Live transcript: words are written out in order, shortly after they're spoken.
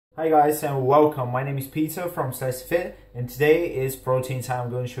Hi guys and welcome. My name is Peter from Slice Fit and today is protein time. I'm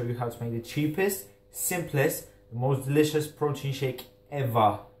going to show you how to make the cheapest, simplest, the most delicious protein shake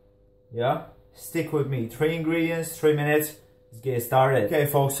ever. Yeah? Stick with me. 3 ingredients, 3 minutes. Let's get started. Okay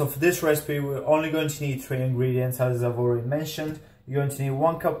folks, so for this recipe we're only going to need 3 ingredients as I've already mentioned. You're going to need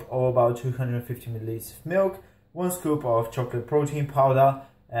 1 cup or about 250 milliliters of milk, 1 scoop of chocolate protein powder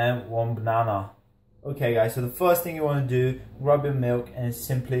and 1 banana. Okay guys, so the first thing you want to do, grab your milk and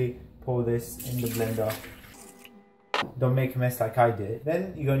simply pour this in the blender. Don't make a mess like I did.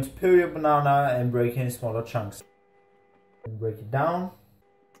 Then you're going to peel your banana and break it in smaller chunks. And break it down.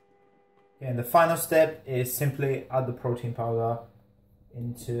 Okay, and the final step is simply add the protein powder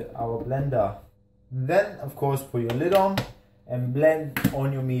into our blender. Then of course put your lid on and blend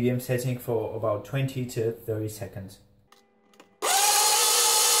on your medium setting for about 20 to 30 seconds.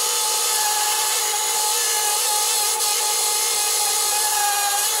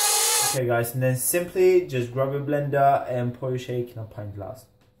 Okay guys, and then simply just grab your blender and pour your shake in a pint glass.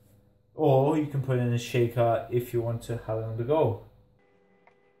 Or you can put it in a shaker if you want to have it on the go.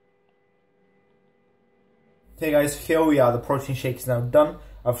 Okay guys, here we are, the protein shake is now done.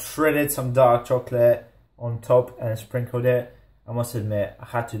 I've shredded some dark chocolate on top and sprinkled it. I must admit, I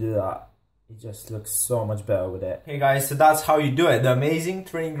had to do that. It just looks so much better with it. Okay guys, so that's how you do it. The amazing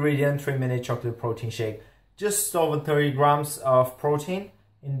 3 ingredient, 3 minute chocolate protein shake. Just over 30 grams of protein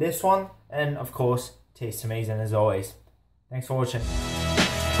in this one, and of course tastes amazing as always. Thanks for watching.